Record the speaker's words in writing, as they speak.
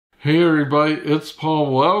Hey everybody, it's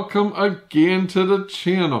Paul. Welcome again to the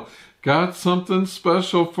channel. Got something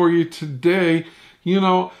special for you today.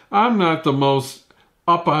 I'm not the most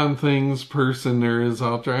up on things person there is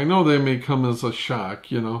out there. I know they may come as a shock,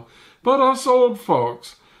 but us old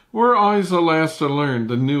folks, we're always the last to learn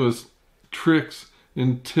the newest tricks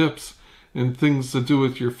and tips and things to do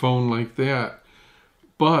with your phone like that.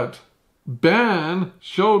 But Ben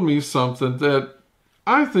showed me something that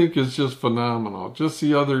I think is just phenomenal. Just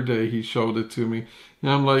the other day he showed it to me.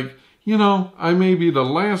 And I'm like, I may be the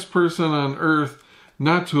last person on earth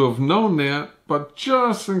not to have known that, but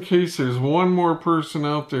just in case there's one more person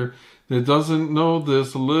out there that doesn't know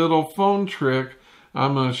this little phone trick,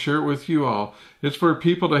 I'm going to share it with you all. It's for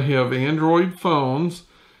people that have Android phones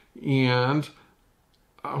and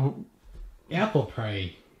Apple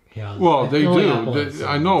probably. Yeah. Well, they do.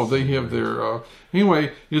 I know they have their.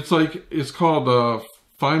 Anyway, it's called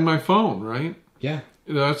Find My Phone, right? Yeah.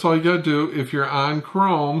 That's all you gotta do. If you're on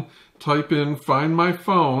Chrome, type in Find My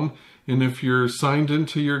Phone, and if you're signed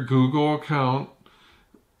into your Google account,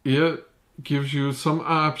 it gives you some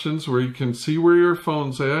options where you can see where your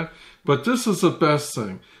phone's at. But this is the best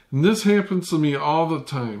thing, and this happens to me all the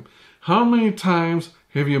time. How many times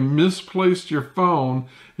have you misplaced your phone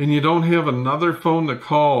and you don't have another phone to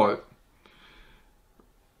call it?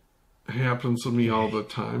 It happens to me all the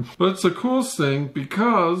time. But it's the coolest thing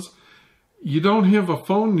because you don't have a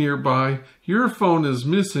phone nearby. Your phone is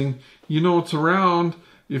missing. You know it's around.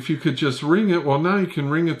 If you could just ring it, well, now you can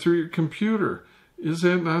ring it through your computer. Is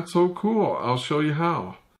that not so cool? I'll show you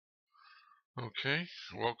how. Okay,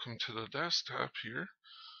 welcome to the desktop here.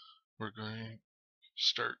 We're going to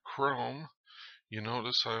start Chrome. You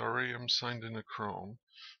notice I already am signed into Chrome.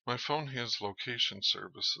 My phone has location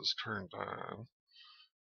services turned on.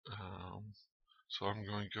 So I'm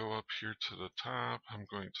going to go up here to the top. I'm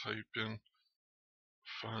going to type in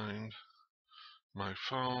Find My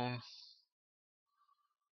Phone.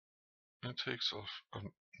 It takes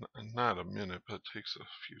not a minute, but it takes a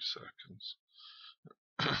few seconds.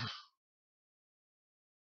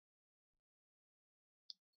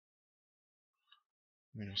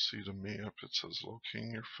 You'll see the map. It says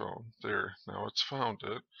locating your phone. There. Now it's found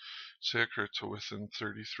it. It's accurate to within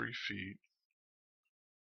 33 feet.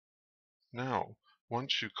 Now,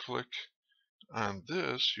 once you click on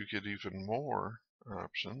this, you get even more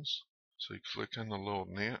options. So you click on the little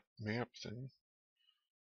map thing.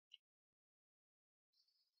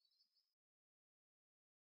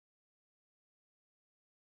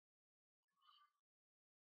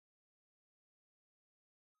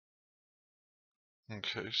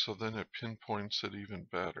 Okay, so then it pinpoints it even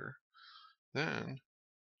better. Then,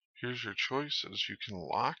 here's your choices. You can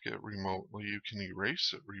lock it remotely. You can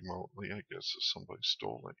erase it remotely. I guess if somebody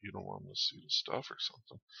stole it, you don't want them to see the stuff or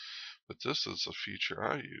something. But this is a feature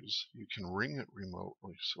I use. You can ring it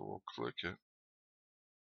remotely. So we'll click it.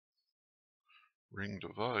 Ring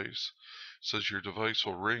device. It says your device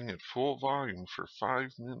will ring at full volume for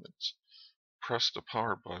 5 minutes. Press the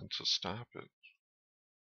power button to stop it.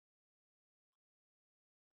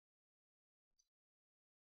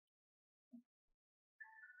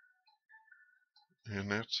 And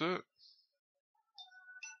that's it.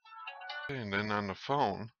 And then on the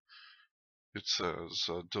phone, it says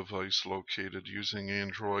device located using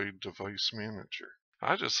Android Device Manager.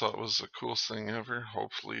 I just thought it was the coolest thing ever.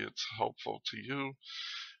 Hopefully it's helpful to you.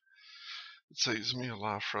 It saves me a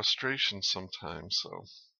lot of frustration sometimes. So,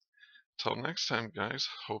 till next time, guys,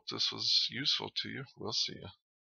 hope this was useful to you. We'll see you.